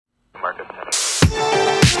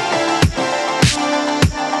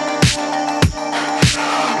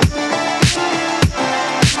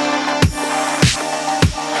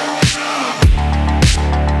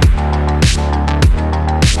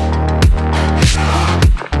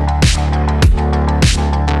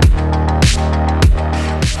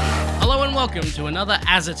to another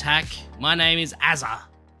Azzattack. My name is Azza,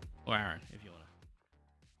 or Aaron, if you want to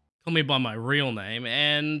call me by my real name.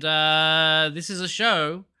 And this is a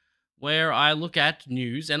show where I look at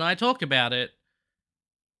news and I talk about it.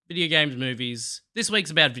 Video games, movies. This week's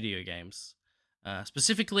about video games.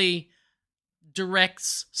 Specifically,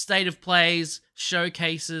 directs, state of plays,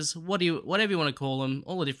 showcases, whatever you want to call them.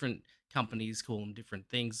 All the different companies call them different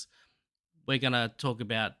things. We're going to talk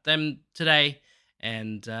about them today,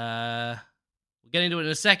 and we'll get into it in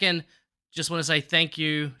a second. Just want to say thank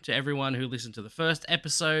you to everyone who listened to the first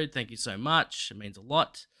episode. Thank you so much. It means a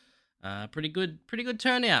lot. Pretty good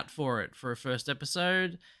turnout for it for a first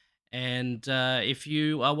episode. And if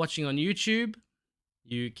you are watching on YouTube,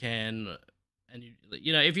 you can, and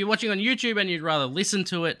if you're watching on YouTube and you'd rather listen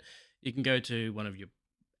to it, you can go to one of your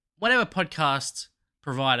whatever podcast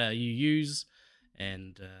provider you use,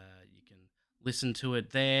 and you can listen to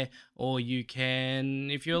it there. Or you can,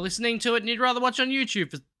 if you're listening to it and you'd rather watch on YouTube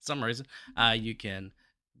for some reason, you can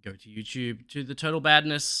go to YouTube to the Total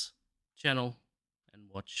Badness channel and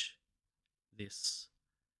watch this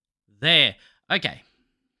there. Okay.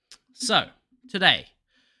 So, today,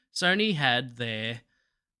 Sony had their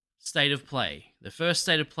State of Play. The first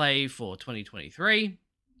State of Play for 2023.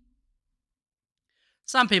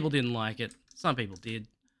 Some people didn't like it. Some people did.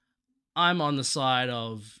 I'm on the side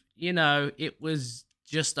of, it was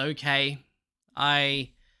just okay. I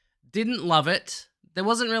didn't love it. There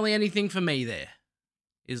wasn't really anything for me there,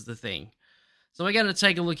 is the thing. So we're going to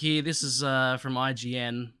take a look here. This is from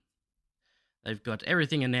IGN. They've got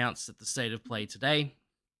everything announced at the State of Play today.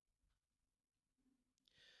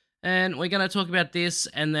 And we're going to talk about this,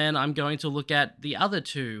 and then I'm going to look at the other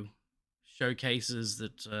two showcases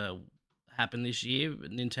that happened this year,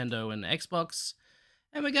 Nintendo and Xbox.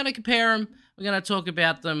 And we're going to compare them. We're going to talk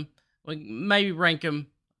about them. We maybe rank them.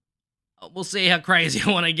 We'll see how crazy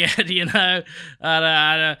I want to get,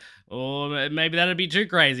 or maybe that'd be too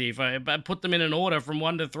crazy. If I put them in an order from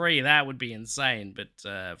 1 to 3, that would be insane.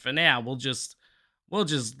 But for now, we'll just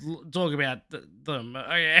talk about them.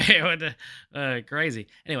 Okay, crazy.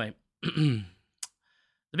 Anyway, the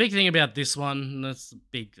big thing about this one, and that's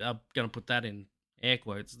big, I'm going to put that in air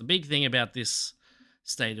quotes. The big thing about this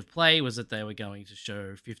State of Play was that they were going to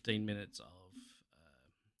show 15 minutes of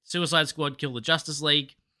Suicide Squad Kill the Justice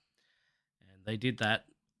League. And they did that.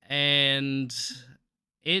 And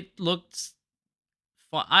it looked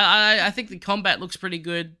fun. I think the combat looks pretty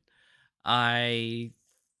good. I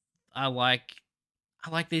like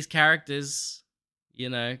these characters.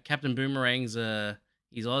 Captain Boomerang's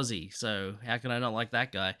he's Aussie, so how can I not like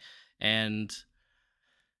that guy? And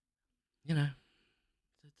the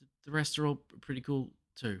rest are all pretty cool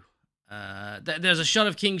too. There's a shot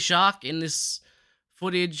of King Shark in this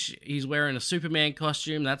footage. He's wearing a Superman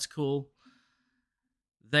costume. That's cool.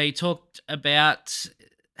 They talked about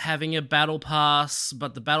having a battle pass,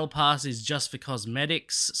 but the battle pass is just for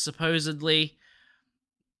cosmetics, supposedly.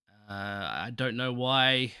 I don't know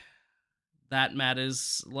why that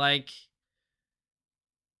matters.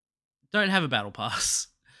 Don't have a battle pass.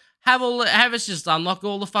 Have us just unlock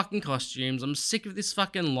all the fucking costumes. I'm sick of this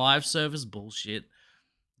fucking live service bullshit.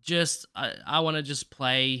 I want to just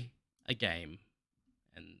play a game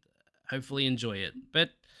and hopefully enjoy it.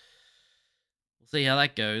 But we'll see how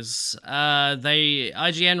that goes.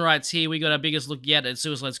 IGN writes here, we got our biggest look yet at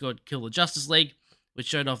Suicide Squad Kill the Justice League, which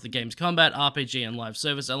showed off the game's combat, RPG, and live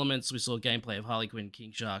service elements. We saw gameplay of Harley Quinn,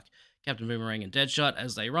 King Shark, Captain Boomerang, and Deadshot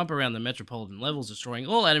as they romp around the metropolitan levels, destroying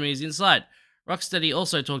all enemies in sight. Rocksteady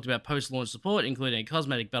also talked about post-launch support, including a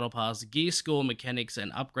cosmetic battle pass, gear score mechanics,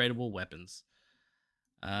 and upgradable weapons.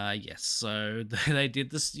 Yes, so they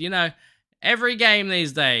did this, every game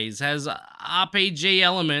these days has RPG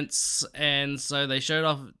elements, and so they showed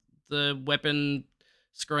off the weapon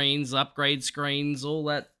screens, upgrade screens, all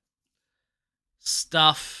that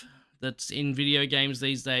stuff that's in video games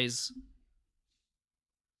these days.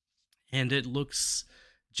 And it looks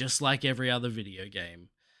just like every other video game.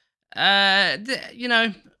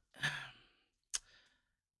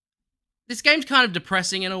 This game's kind of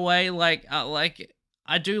depressing in a way.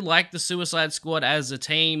 I do like the Suicide Squad as a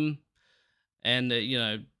team, and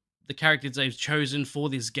the characters they've chosen for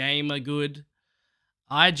this game are good.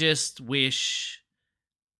 I just wish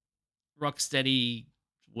Rocksteady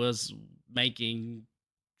was making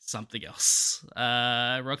something else.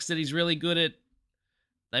 Rocksteady's really good at.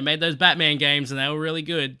 They made those Batman games and they were really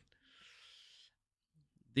good.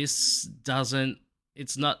 This doesn't.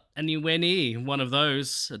 It's not anywhere near one of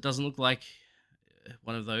those. It doesn't look like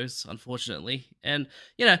one of those, unfortunately. And,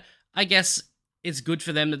 I guess it's good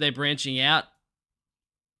for them that they're branching out.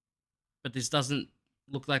 But this doesn't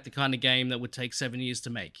look like the kind of game that would take 7 years to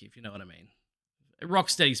make, if you know what I mean.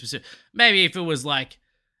 Rocksteady specific. Maybe if it was like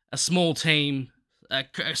a small team, a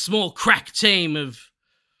small crack team of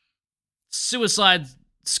Suicide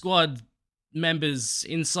Squad members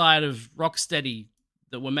inside of Rocksteady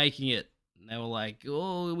that were making it. And they were like,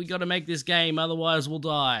 oh, we got to make this game, otherwise we'll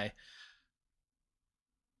die.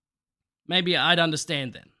 Maybe I'd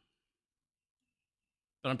understand then.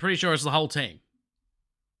 But I'm pretty sure it's the whole team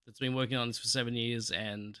that's been working on this for 7 years,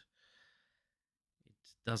 and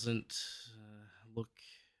it doesn't look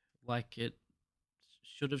like it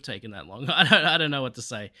should have taken that long. I don't know what to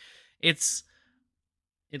say. It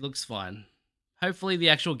looks fine. Hopefully the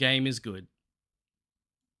actual game is good,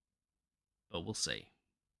 but we'll see.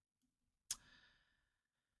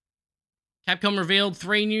 Capcom revealed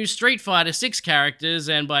 3 new Street Fighter 6 characters,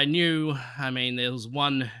 and by new, I mean there was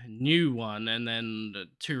one new one, and then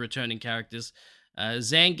 2 returning characters.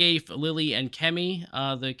 Zangief, Lily, and Kemi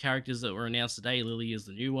are the characters that were announced today. Lily is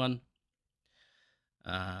the new one.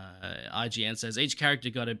 IGN says each character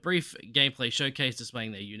got a brief gameplay showcase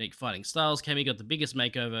displaying their unique fighting styles. Kemi got the biggest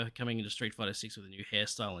makeover, coming into Street Fighter 6 with a new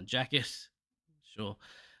hairstyle and jacket. Sure.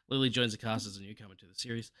 Lily joins the cast as a newcomer to the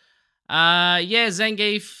series.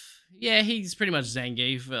 Zangief. Yeah, he's pretty much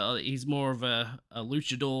Zangief. He's more of a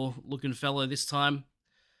luchador-looking fellow this time.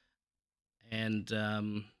 And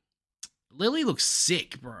Lily looks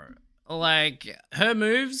sick, bro. Like, her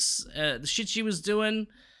moves, the shit she was doing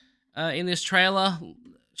in this trailer,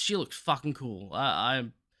 she looked fucking cool. I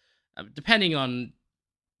depending on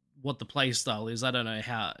what the play style is, I don't know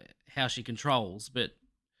how she controls, but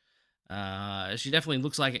she definitely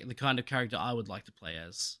looks like the kind of character I would like to play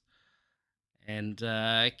as. And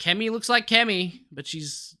Kemi looks like Kemi, but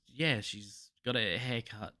she's got a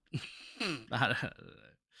haircut. I don't know.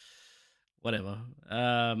 Whatever.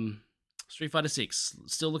 Street Fighter 6,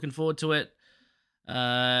 still looking forward to it.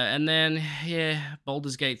 And then,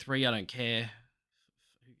 Baldur's Gate 3, I don't care.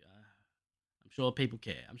 I'm sure people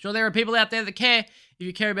care. I'm sure there are people out there that care. If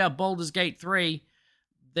you care about Baldur's Gate 3,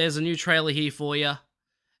 there's a new trailer here for you.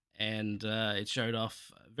 And it showed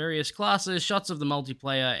off various classes, shots of the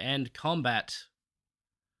multiplayer, and combat.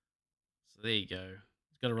 So there you go.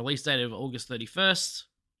 It's got a release date of August 31st.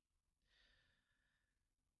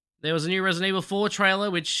 There was a new Resident Evil 4 trailer,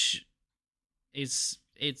 which is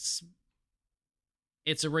it's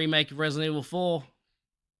a remake of Resident Evil 4.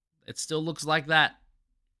 It still looks like that.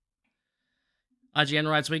 IGN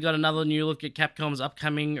writes, we got another new look at Capcom's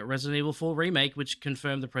upcoming Resident Evil 4 remake, which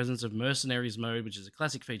confirmed the presence of Mercenaries mode, which is a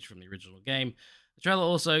classic feature from the original game. The trailer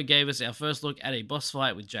also gave us our first look at a boss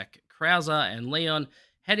fight with Jack Krauser and Leon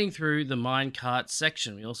heading through the minecart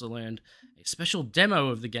section. We also learned a special demo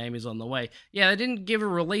of the game is on the way. Yeah, they didn't give a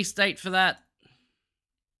release date for that.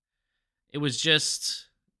 It was just,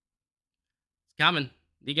 it's coming.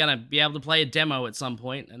 You're going to be able to play a demo at some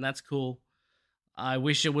point, and that's cool. I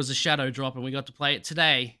wish it was a shadow drop and we got to play it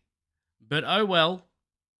today. But oh well.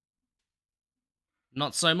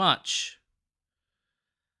 Not so much.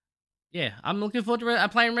 Yeah, I'm looking forward to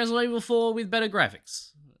playing Resident Evil 4 with better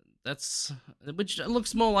graphics. Which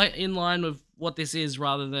looks more like in line with what this is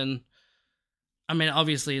rather than... I mean,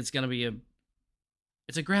 obviously it's going to be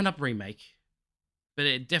it's a ground-up remake. But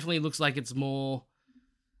it definitely looks like it's more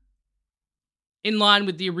in line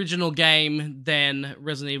with the original game than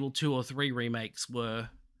Resident Evil 2 or 3 remakes were.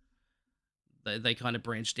 They kind of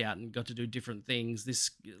branched out and got to do different things.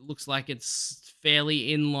 This looks like it's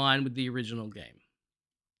fairly in line with the original game.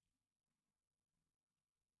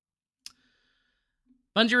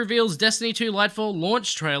 Bungie reveals Destiny 2 Lightfall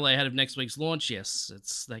launch trailer ahead of next week's launch. Yes,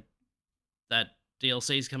 it's like that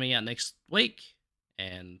DLC is coming out next week,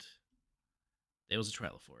 and there was a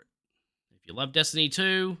trailer for it. If you love Destiny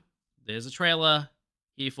 2, there's a trailer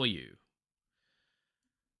here for you.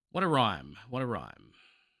 What a rhyme. What a rhyme.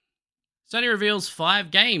 Sony reveals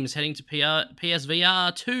 5 games heading to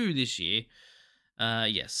PSVR 2 this year.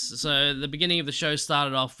 Yes, so the beginning of the show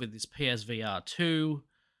started off with this PSVR 2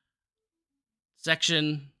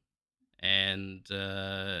 section. And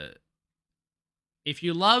if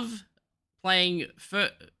you love playing...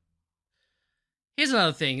 Here's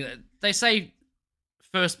another thing. They say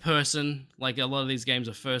first person, like a lot of these games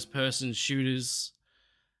are first person shooters.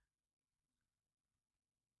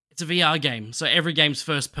 It's a VR game, so every game's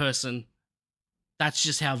first person. That's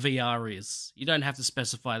just how VR is. You don't have to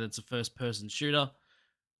specify that it's a first person shooter.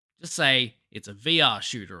 Just say it's a VR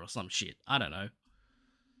shooter or some shit. I don't know.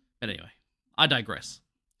 But anyway, I digress.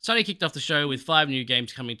 Sony kicked off the show with 5 new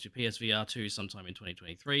games coming to PSVR 2 sometime in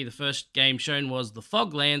 2023. The first game shown was The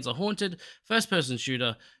Foglands, a haunted first-person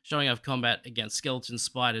shooter showing off combat against skeletons,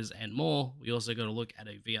 spiders, and more. We also got a look at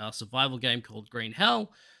a VR survival game called Green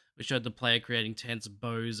Hell, which showed the player creating tents,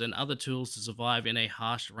 bows, and other tools to survive in a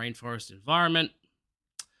harsh rainforest environment.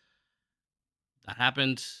 That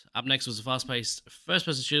happened. Up next was a fast-paced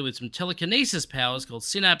first-person shooter with some telekinesis powers called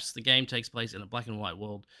Synapse. The game takes place in a black and white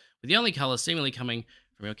world, with the only color seemingly coming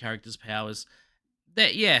from your character's powers.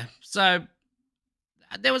 So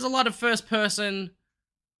there was a lot of first-person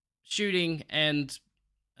shooting and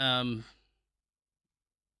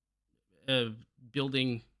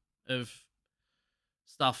building of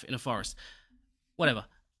stuff in a forest. Whatever.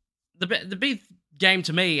 The big game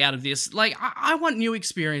to me out of this, like, I want new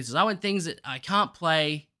experiences. I want things that I can't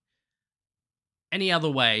play any other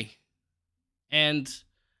way. And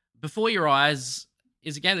Before Your Eyes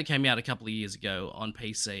is a game that came out a couple of years ago on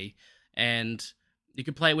PC, and you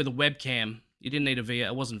could play it with a webcam. You didn't need a VR.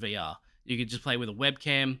 It wasn't VR. You could just play with a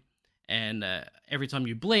webcam, and every time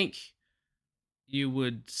you blink, you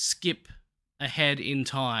would skip ahead in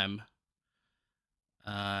time.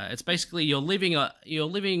 It's basically you're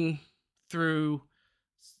living through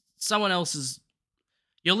someone else's.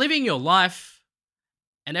 You're living your life,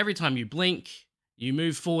 and every time you blink, you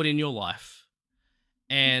move forward in your life,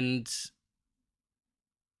 and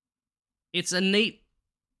it's a neat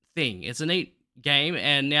thing. It's a neat game,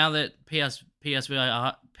 and now that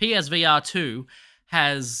PSVR 2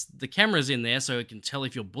 has the cameras in there, so it can tell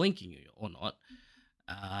if you're blinking or not.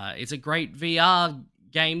 It's a great VR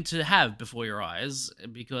game to have before your eyes,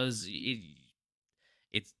 because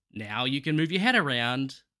it's now you can move your head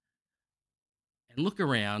around and look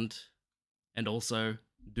around and also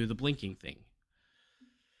do the blinking thing.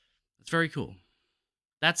 It's very cool.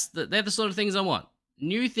 They're the sort of things I want.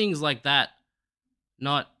 New things like that,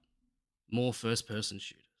 not more first-person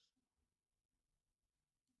shooters.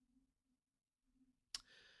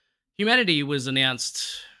 Humanity was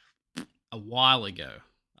announced a while ago.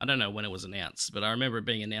 I don't know when it was announced, but I remember it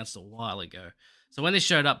being announced a while ago. So when this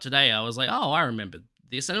showed up today, I was like, oh, I remember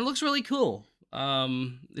this, and it looks really cool.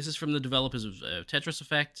 This is from the developers of Tetris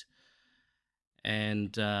Effect,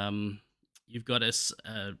 and you've got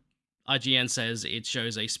IGN says it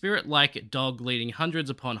shows a spirit-like dog leading hundreds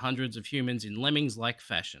upon hundreds of humans in lemmings-like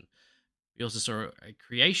fashion. We also saw a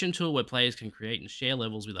creation tool where players can create and share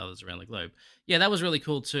levels with others around the globe. Yeah, that was really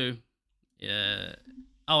cool too.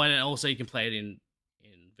 Oh, and also you can play it in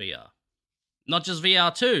VR. Not just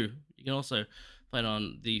VR 2. You can also play it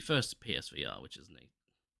on the first PSVR, which is neat.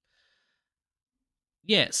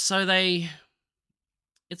 Yeah, so it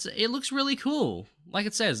looks really cool. Like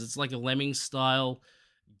it says, it's like a Lemmings style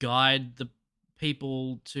guide the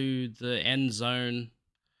people to the end zone,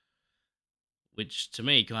 which to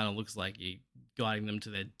me kind of looks like you guiding them to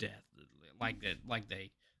their death, like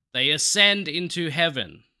they ascend into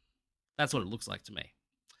heaven. That's what it looks like to me.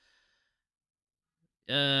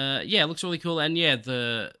 Yeah, it looks really cool, and yeah,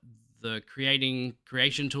 the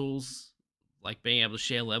creation tools, like being able to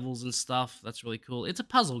share levels and stuff, that's really cool. It's a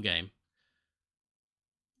puzzle game,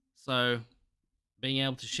 so being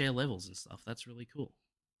able to share levels and stuff, that's really cool.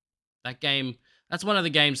 That game, that's one of the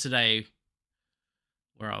games today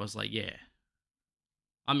where I was like, yeah,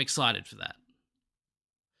 I'm excited for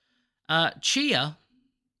that. Chia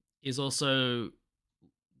is also,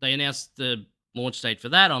 they announced the launch date for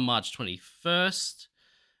that on March 21st,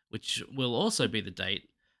 which will also be the date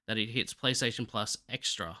that it hits PlayStation Plus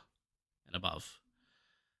Extra and above.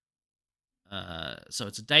 So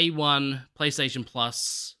it's a day one PlayStation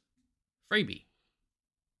Plus freebie,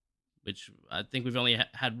 which I think we've only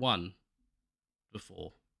had one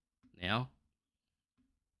before now.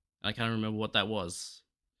 I can't remember what that was.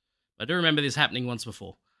 But I do remember this happening once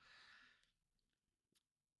before.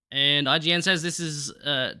 And IGN says this is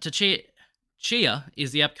Chia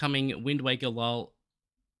is the upcoming Wind Waker lull.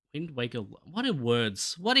 Wind Waker. What are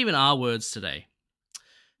words? What even are words today?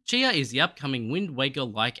 Chia is the upcoming Wind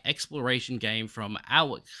Waker-like exploration game from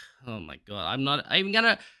our. Oh my god! I'm not even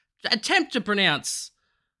gonna attempt to pronounce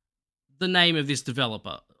the name of this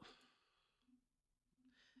developer.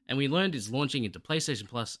 And we learned it's launching into PlayStation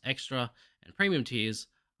Plus Extra and Premium tiers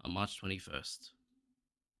on March 21st.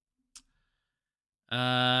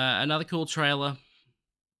 Another cool trailer,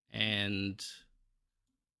 and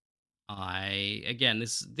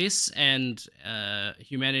this and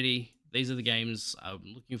Humanity, these are the games I'm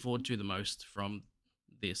looking forward to the most from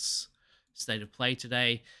this State of Play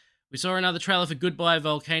today. We saw another trailer for Goodbye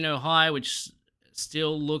Volcano High, which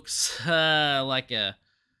still looks like a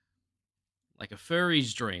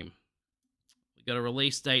furry's dream. We got a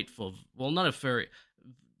release date for, well, not a furry.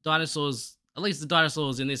 Dinosaurs, at least the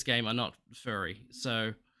dinosaurs in this game are not furry,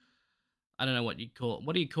 so I don't know what you'd call it.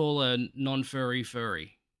 What do you call a non-furry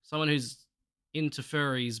furry? Someone who's into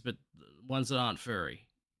furries, but ones that aren't furry.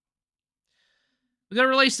 We've got a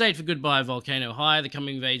release date for Goodbye Volcano High, the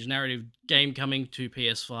coming-of-age narrative game coming to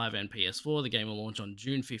PS5 and PS4. The game will launch on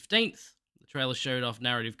June 15th. The trailer showed off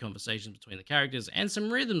narrative conversations between the characters and some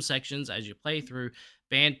rhythm sections as you play through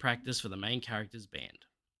band practice for the main character's band.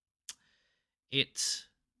 It's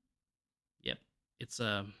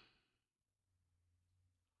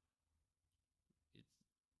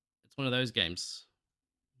one of those games.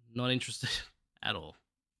 Not interested at all.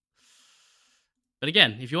 But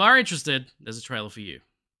again, if you are interested, there's a trailer for you.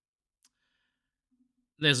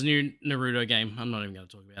 There's a new Naruto game. I'm not even going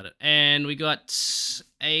to talk about it. And we got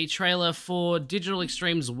a trailer for Digital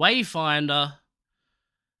Extreme's Wayfinder,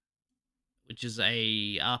 which is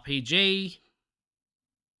a RPG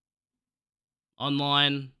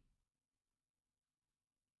online.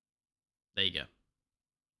 There you go.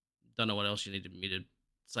 Don't know what else you need me to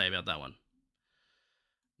say about that one.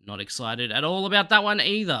 Not excited at all about that one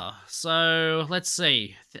either. So let's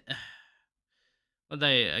see.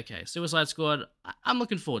 Okay, Suicide Squad. I'm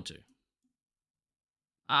looking forward to.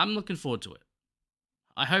 I'm looking forward to it.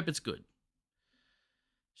 I hope it's good.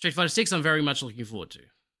 Street Fighter 6, I'm very much looking forward to.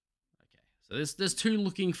 Okay, so there's two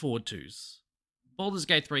looking forward tos. Baldur's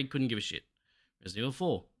Gate 3, couldn't give a shit. Resident Evil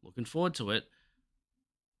 4, looking forward to it.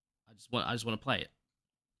 I just want to play it.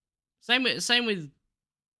 Same with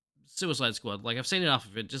Suicide Squad. Like, I've seen enough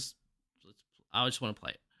of it. I just want to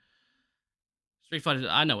play it. Street Fighter.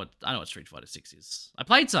 I know what Street Fighter 6 is. I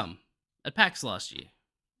played some at PAX last year.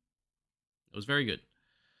 It was very good.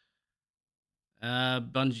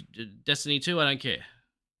 Destiny 2. I don't care.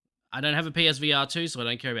 I don't have a PSVR 2, so I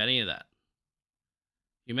don't care about any of that.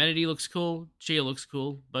 Humanity looks cool. Chia looks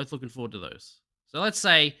cool. Both looking forward to those. So let's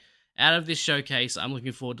say, out of this showcase, I'm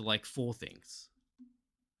looking forward to like 4 things.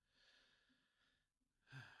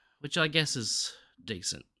 Which I guess is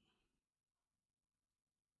decent.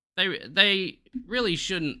 They really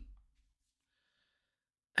shouldn't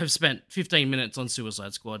have spent 15 minutes on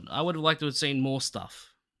Suicide Squad. I would have liked to have seen more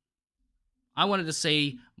stuff. I wanted to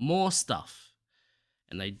see more stuff.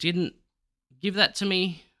 And they didn't give that to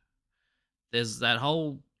me. There's that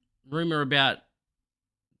whole rumor about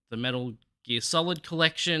the Metal Gear Solid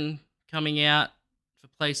collection coming out for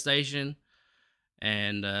PlayStation.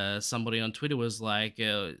 And somebody on Twitter was like,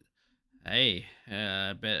 hey,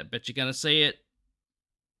 bet you're going to see it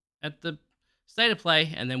at the State of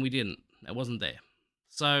Play, and then we didn't. It wasn't there.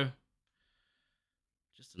 So,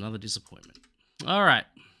 just another disappointment. All right.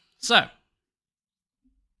 So,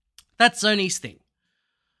 that's Sony's thing.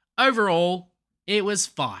 Overall, it was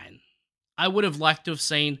fine. I would have liked to have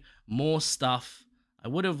seen more stuff. I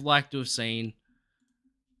would have liked to have seen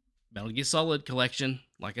Metal Gear Solid collection,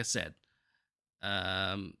 like I said.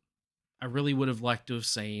 I really would have liked to have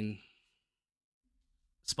seen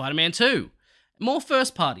Spider-Man 2. More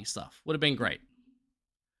first-party stuff would have been great.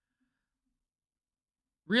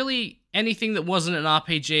 Really, anything that wasn't an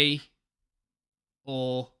RPG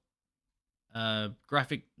or a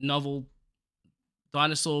graphic novel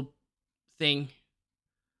dinosaur thing.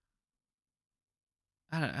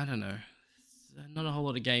 I don't know. Not a whole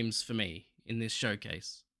lot of games for me in this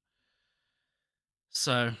showcase.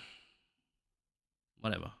 So,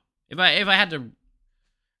 whatever. If I had to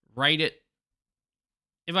rate it,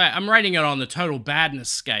 I'm rating it on the total badness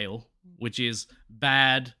scale, which is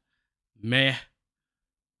bad, meh,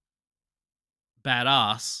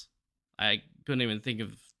 badass. I couldn't even think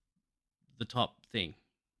of the top thing.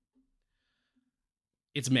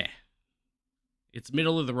 It's meh. It's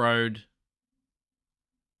middle of the road.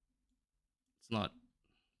 It's not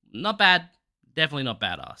bad. Definitely not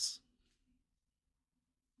badass.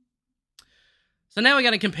 So now we're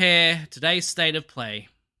going to compare today's State of Play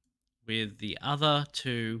with the other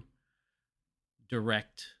 2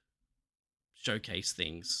 direct showcase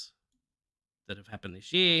things that have happened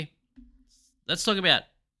this year. Let's talk about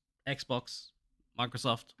Xbox,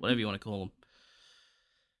 Microsoft, whatever you want to call them.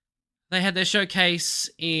 They had their showcase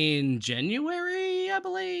in January, I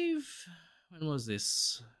believe. When was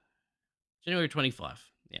this? January 25.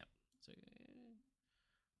 Yeah. So,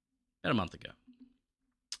 about a month ago.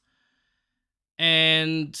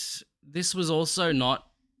 And this was also not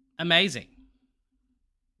amazing.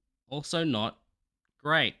 Also not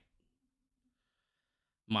great.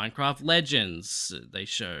 Minecraft Legends, they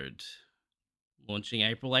showed. Launching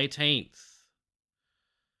April 18th.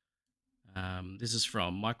 This is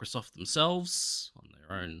from Microsoft themselves on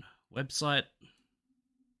their own website.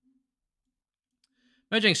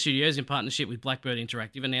 Mojang Studios, in partnership with Blackbird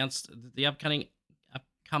Interactive, announced that the upcoming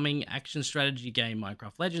action strategy game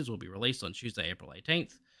Minecraft Legends will be released on Tuesday, April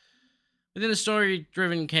 18th. Within the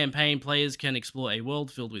story-driven campaign, players can explore a world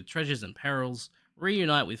filled with treasures and perils,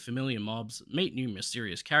 reunite with familiar mobs, meet new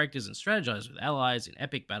mysterious characters, and strategize with allies in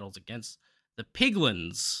epic battles against the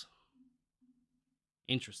piglins.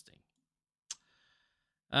 Interesting.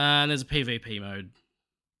 And there's a PvP mode.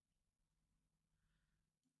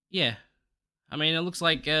 Yeah. I mean, it looks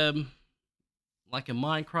like a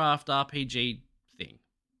Minecraft RPG thing.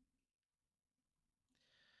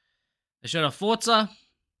 They showed off Forza,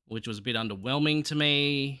 which was a bit underwhelming to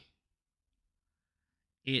me.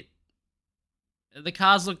 The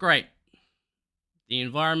cars look great. The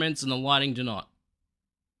environments and the lighting do not.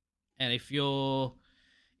 And if you're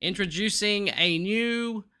introducing a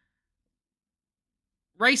new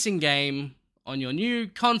racing game on your new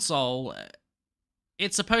console,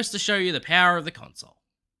 it's supposed to show you the power of the console.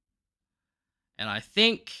 And I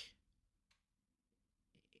think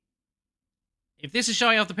if this is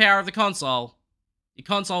showing off the power of the console, your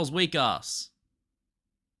console's weak ass.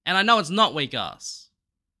 And I know it's not weak ass.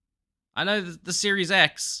 I know that the Series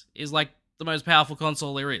X is like the most powerful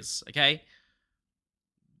console there is, okay?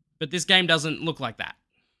 But this game doesn't look like that.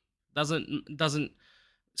 Doesn't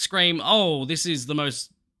scream, oh, this is the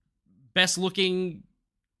most best looking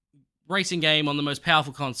racing game on the most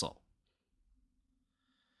powerful console.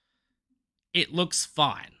 It looks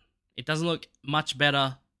fine. It doesn't look much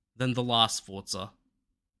better than the last Forza.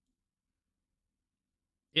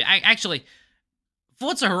 Actually,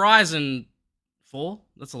 Forza Horizon 4,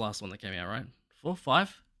 that's the last one that came out, right? 4,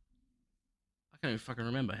 5? I can't even fucking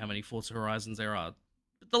remember how many Forza Horizons there are.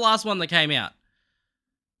 But the last one that came out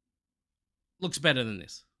looks better than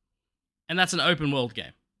this. And that's an open world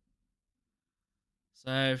game.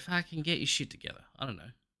 So fucking get your shit together. I don't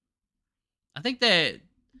know. I think they've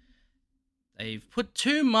put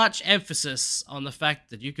too much emphasis on the fact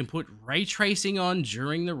that you can put ray tracing on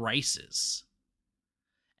during the races.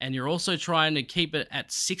 And you're also trying to keep it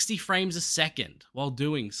at 60 frames a second while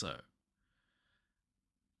doing so.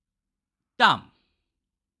 Dumb.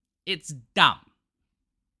 It's dumb.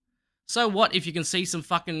 So what if you can see some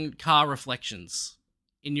fucking car reflections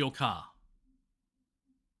in your car?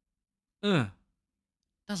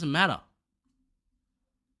 Doesn't matter.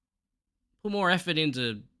 Put more effort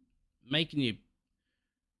into making your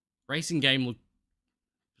racing game look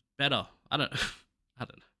better. I don't know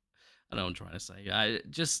what I'm trying to say. I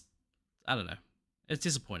don't know. It's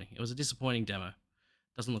disappointing. It was a disappointing demo.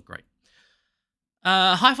 Doesn't look great.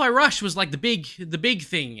 Hi-Fi Rush was like the big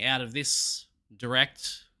thing out of this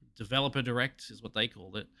direct. Developer Direct is what they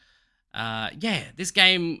called it. Yeah, this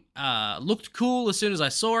game looked cool as soon as I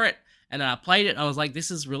saw it, and then I played it, and I was like,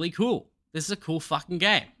 this is really cool. This is a cool fucking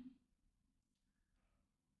game.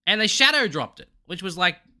 And they shadow dropped it, which was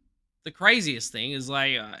like the craziest thing. Is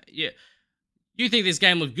like, yeah, you think this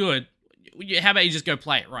game looked good? How about you just go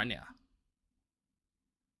play it right now?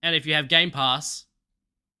 And if you have Game Pass,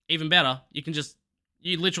 even better,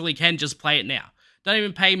 you literally can just play it now. Don't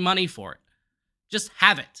even pay money for it. Just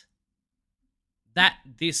have it.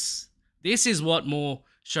 This is what more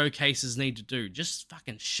showcases need to do. Just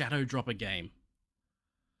fucking shadow drop a game.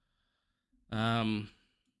 Yeah.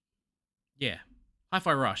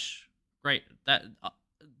 Hi-Fi Rush. Great.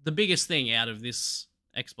 The biggest thing out of this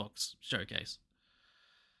Xbox showcase.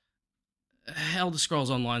 Elder Scrolls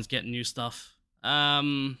Online's getting new stuff.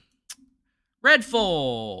 Redfall.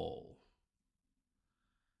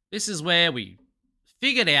 This is where we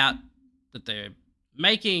figured out that they're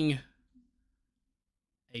making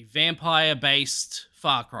a vampire-based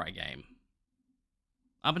Far Cry game.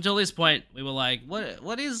 Up until this point, we were like,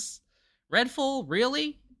 what is Redfall?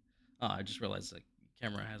 Really? Oh, I just realized the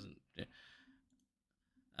camera hasn't...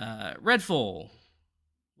 Redfall.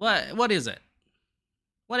 What is it?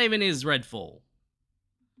 What even is Redfall?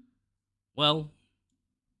 Well,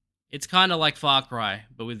 it's kind of like Far Cry,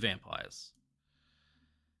 but with vampires.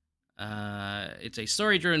 It's a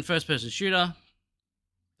story-driven first-person shooter.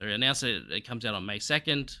 They announced it comes out on May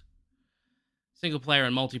 2nd. Single player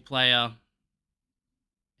and multiplayer.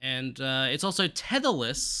 And it's also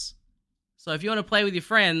tetherless. So if you want to play with your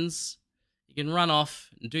friends, you can run off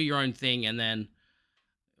and do your own thing, and then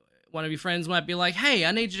one of your friends might be like, hey,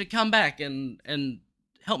 I need you to come back and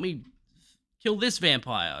help me kill this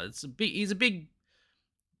vampire. He's a big,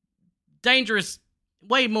 dangerous,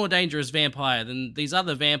 way more dangerous vampire than these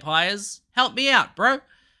other vampires. Help me out, bro.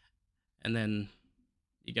 And then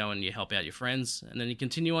you go and you help out your friends, and then you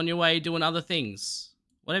continue on your way doing other things.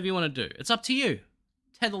 Whatever you want to do. It's up to you.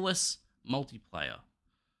 Tetherless multiplayer.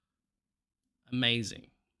 Amazing.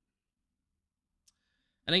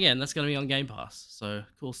 And again, that's going to be on Game Pass. So,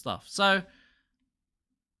 cool stuff. So,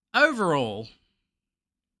 overall,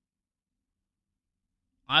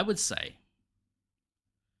 I would say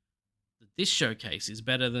that this showcase is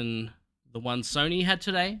better than the one Sony had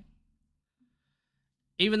today.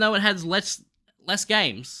 Even though it has less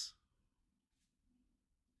games.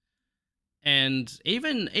 And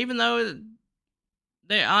even though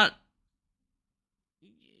they aren't,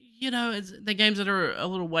 the games that are a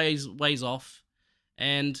little ways off,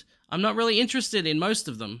 and I'm not really interested in most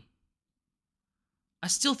of them, I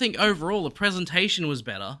still think overall the presentation was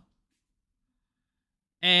better.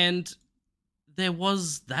 And there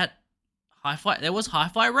was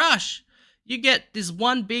Hi-Fi Rush. You get this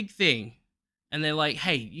one big thing, and they're like,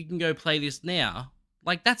 hey, you can go play this now.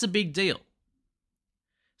 Like, that's a big deal.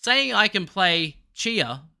 Saying I can play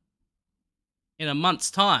Chia in a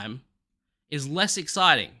month's time is less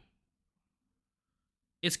exciting.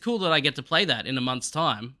 It's cool that I get to play that in a month's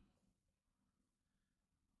time,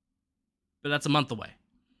 but that's a month away,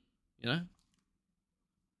 Yeah.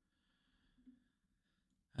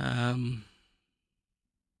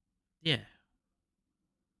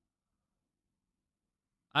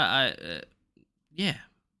 Yeah.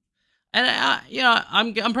 And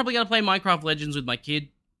I'm probably gonna play Minecraft Legends with my kid.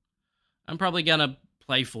 I'm probably gonna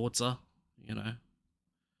play Forza.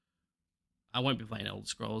 I won't be playing Elder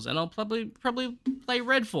Scrolls, and I'll probably play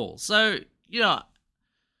Redfall. So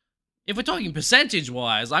if we're talking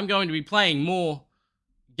percentage-wise, I'm going to be playing more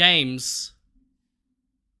games.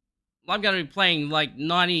 I'm going to be playing like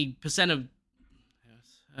 90% of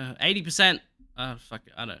 80%. Fuck,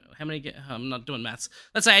 I don't know how many. I'm not doing maths.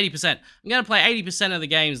 Let's say 80%. I'm going to play 80% of the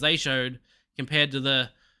games they showed compared to the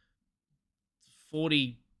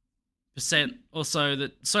 40% or so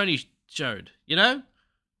that Sony showed.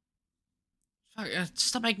 Fuck,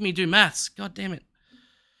 stop making me do maths. God damn it.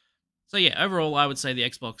 So yeah, overall, I would say the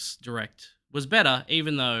Xbox Direct was better,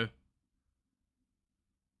 even though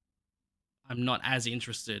I'm not as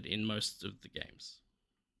interested in most of the games.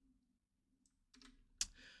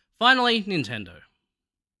 Finally, Nintendo.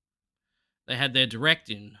 They had their Direct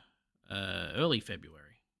in early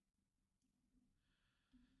February.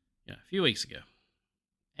 A few weeks ago.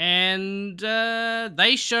 And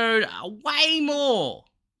they showed way more.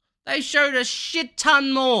 They showed a shit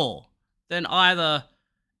ton more than either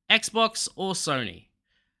Xbox or Sony.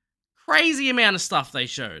 Crazy amount of stuff they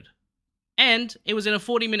showed. And it was in a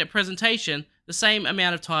 40-minute presentation, the same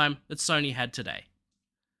amount of time that Sony had today.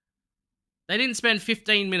 They didn't spend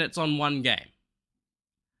 15 minutes on one game.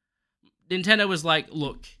 Nintendo was like,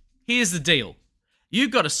 look, here's the deal. You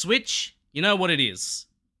got a Switch, you know what it is.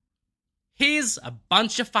 Here's a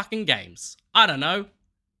bunch of fucking games. I don't know.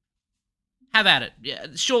 Have at it. Yeah,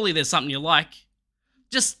 surely there's something you like.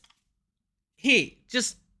 Just pick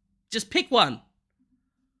one.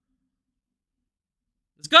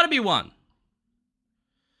 There's got to be one.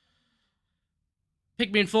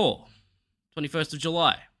 Pikmin 4, 21st of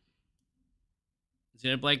July.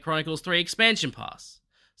 Xenoblade Chronicles 3 Expansion Pass.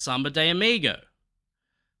 Samba de Amigo.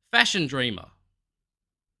 Fashion Dreamer.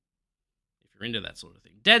 If you're into that sort of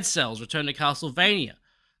thing. Dead Cells Return to Castlevania.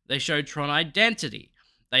 They showed Tron Identity.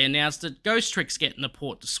 They announced that Ghost Trick's getting a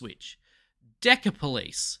port to Switch. Deca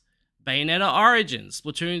Police. Bayonetta Origins.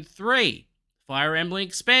 Splatoon 3. Fire Emblem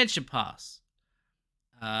Expansion Pass.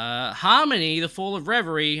 Harmony, The Fall of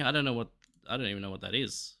Reverie. I don't even know what that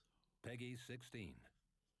is. Peggy 16.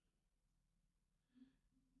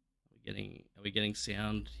 Are we getting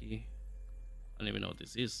sound here? I don't even know what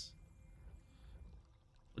this is.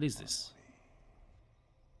 What is this?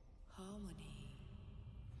 Harmony.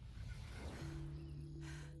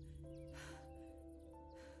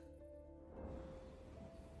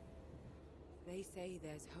 They say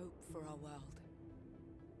there's hope for our world.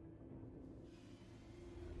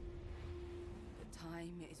 But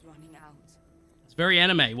time is running out. It's very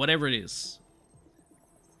anime, whatever it is.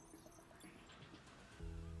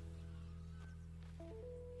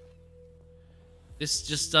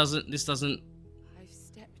 This doesn't. I've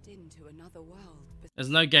stepped into another world. There's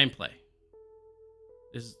no gameplay.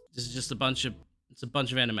 This is just a bunch of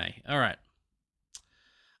anime. All right.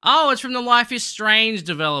 Oh, it's from the Life is Strange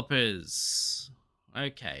developers.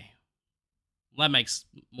 Okay. Well, that makes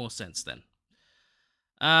more sense then.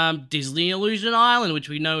 Disney Illusion Island, which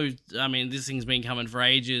we know, this thing's been coming for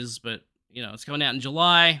ages, but, it's coming out in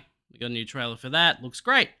July. We got a new trailer for that. Looks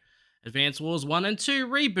great. Advance Wars 1 and 2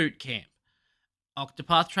 Reboot Camp.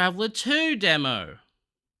 Octopath Traveler 2 demo.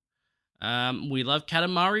 We Love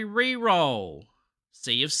Katamari Reroll.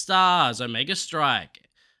 Sea of Stars, Omega Strike.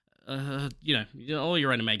 All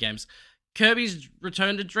your anime games. Kirby's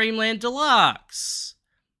Return to Dreamland Deluxe.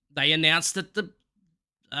 They announced that the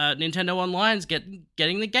Nintendo Online's getting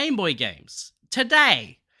the Game Boy games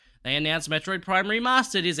today. They announced Metroid Prime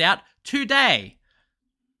Remastered is out today.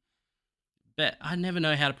 But I never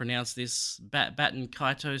know how to pronounce this. Batten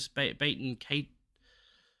Kaitos, Baten Kate.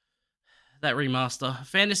 That remaster.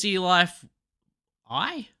 Fantasy Life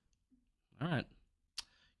I? Alright.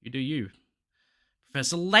 You do you.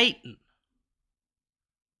 Professor Layton.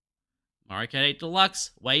 Mario Kart 8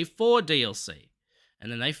 Deluxe Wave 4 DLC.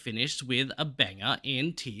 And then they finished with a banger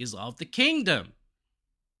in Tears of the Kingdom.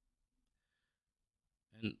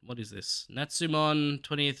 And what is this? Natsumon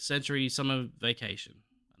 20th Century Summer Vacation.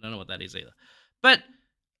 I don't know what that is either. But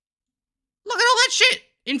look at all that shit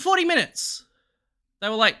in 40 minutes. They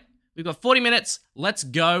were like, we've got 40 minutes. Let's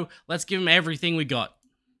go. Let's give them everything we got.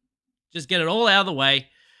 Just get it all out of the way.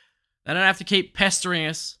 They don't have to keep pestering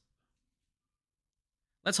us.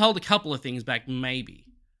 Let's hold a couple of things back, maybe.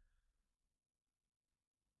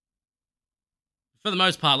 For the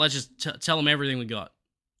most part, let's just tell them everything we got.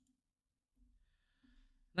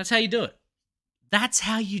 That's how you do it. That's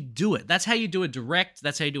how you do it. That's how you do a direct.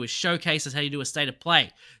 That's how you do a showcase. That's how you do a state of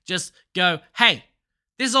play. Just go, hey,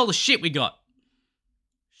 this is all the shit we got.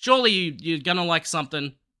 Surely you're gonna like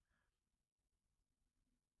something.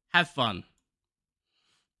 Have fun.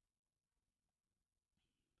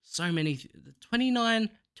 So many, 29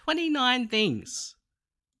 things.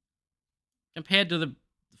 Compared to the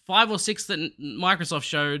 5 or 6 that Microsoft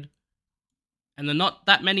showed, and the not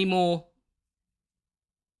that many more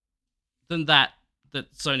than that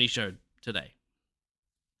Sony showed today.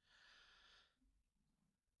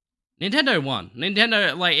 Nintendo won.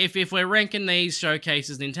 Nintendo, like, if we're ranking these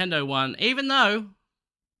showcases, Nintendo won, even though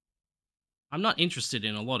I'm not interested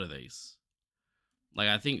in a lot of these. Like,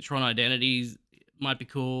 I think Tron Identities might be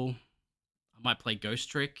cool. I might play Ghost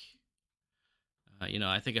Trick.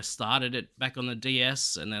 I think I started it back on the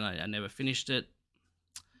DS, and then I never finished it.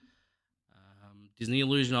 Disney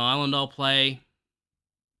Illusion Island I'll play.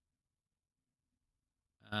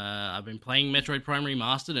 I've been playing Metroid Prime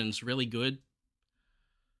Remastered, and it's really good.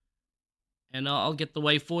 And I'll get the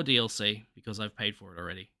Wave 4 DLC, because I've paid for it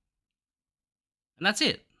already. And that's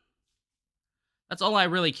it. That's all I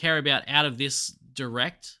really care about out of this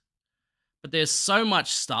Direct. But there's so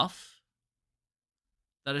much stuff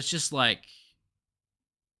that it's just like,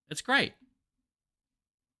 it's great.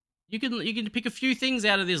 You can pick a few things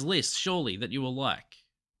out of this list, surely, that you will like.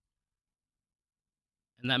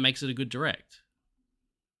 And that makes it a good Direct.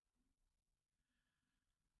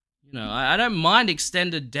 I don't mind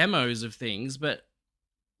extended demos of things, but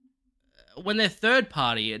when they're third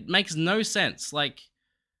party, it makes no sense. Like,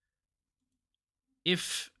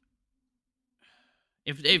 if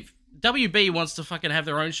WB wants to fucking have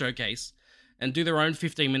their own showcase and do their own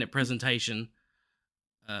 15-minute presentation,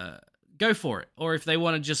 go for it. Or if they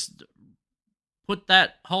want to just put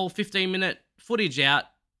that whole 15-minute footage out,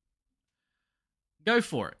 go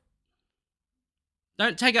for it.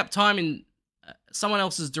 Don't take up time in someone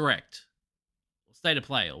else's Direct or state of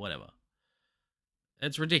play or whatever.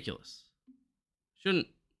 It's ridiculous. Shouldn't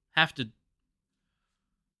have to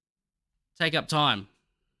take up time.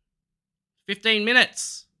 15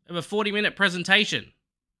 minutes of a 40-minute presentation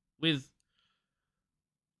with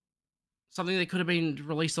something that could have been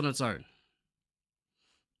released on its own.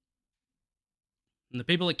 And the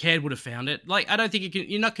people that cared would have found it. Like, I don't think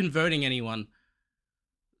you're not converting anyone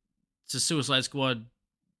to Suicide Squad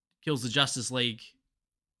Kills the Justice League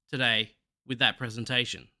today with that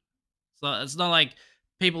presentation. So it's not like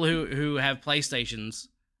people who have PlayStations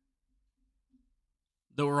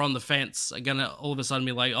that were on the fence are gonna all of a sudden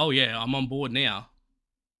be like, oh yeah, I'm on board now.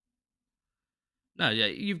 No, yeah,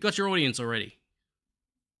 you've got your audience already.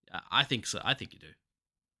 I think so. I think you do.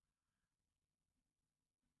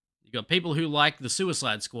 You got people who like the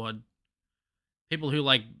Suicide Squad, people who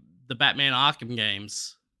like the Batman Arkham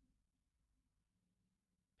games,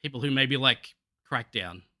 people who maybe like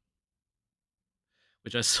Crackdown,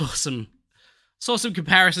 which I saw some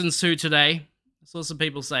comparisons to today. I saw some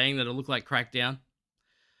people saying that it looked like Crackdown,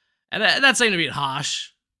 and that seemed a bit harsh,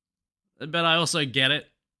 but I also get it.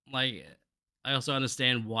 Like, I also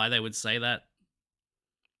understand why they would say that.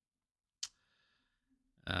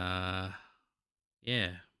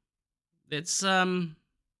 Yeah, it's I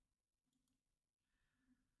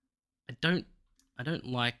don't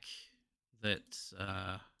like that.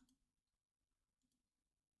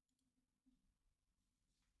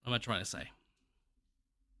 What am I trying to say?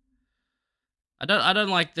 I don't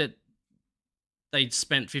like that they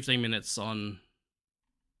spent 15 minutes on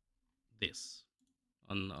this,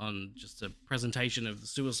 on just a presentation of the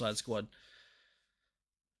Suicide Squad.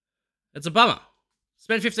 It's a bummer.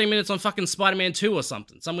 Spend 15 minutes on fucking Spider-Man 2 or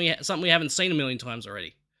something. Something we haven't seen a million times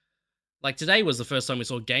already. Like, today was the first time we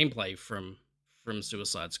saw gameplay from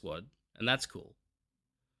Suicide Squad, and that's cool.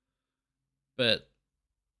 But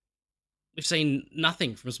We've seen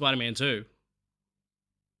nothing from Spider-Man 2.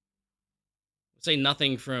 We've seen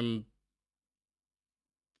nothing from...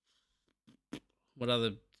 What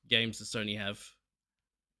other games does Sony have?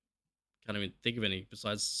 Can't even think of any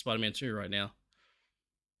besides Spider-Man 2 right now.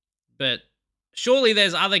 But surely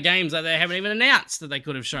there's other games that they haven't even announced that they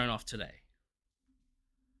could have shown off today.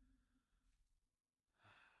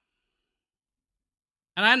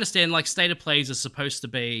 And I understand, like, State of Plays are supposed to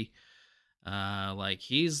be,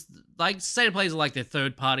 State of Plays are like their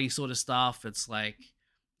third-party sort of stuff. It's, like,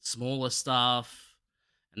 smaller stuff.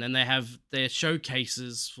 And then they have their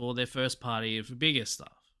showcases for their first party for bigger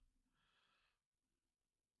stuff.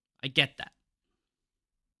 I get that.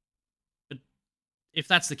 But if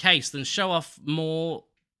that's the case, then show off more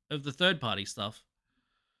of the third-party stuff.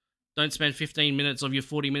 Don't spend 15 minutes of your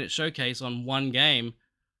 40-minute showcase on one game.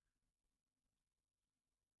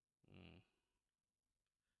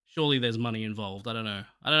 Surely there's money involved. I don't know.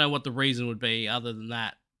 I don't know what the reason would be other than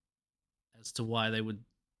that as to why they would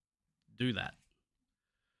do that.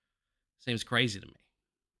 Seems crazy to me.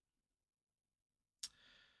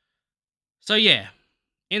 So yeah,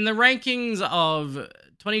 in the rankings of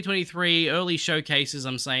 2023 early showcases,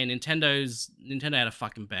 I'm saying Nintendo had a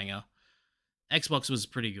fucking banger. Xbox was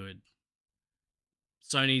pretty good.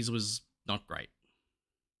 Sony's was not great.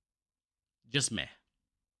 Just meh.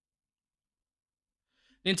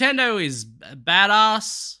 Nintendo is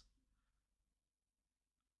badass.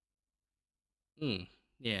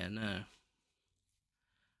 Yeah, no.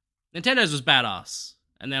 Nintendo's was badass.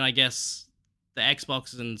 And then I guess the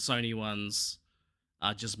Xbox and Sony ones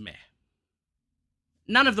are just meh.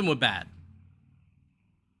 None of them were bad.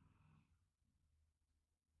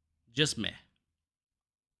 Just meh.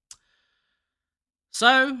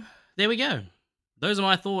 So, there we go. Those are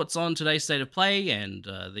my thoughts on today's State of Play and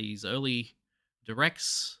these early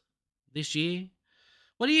directs this year.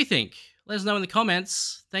 What do you think? Let us know in the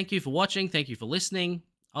comments. Thank you for watching. Thank you for listening.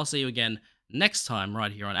 I'll see you again next time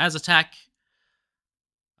right here on Azzattack.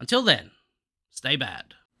 Until then, stay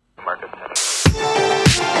bad. Marcus.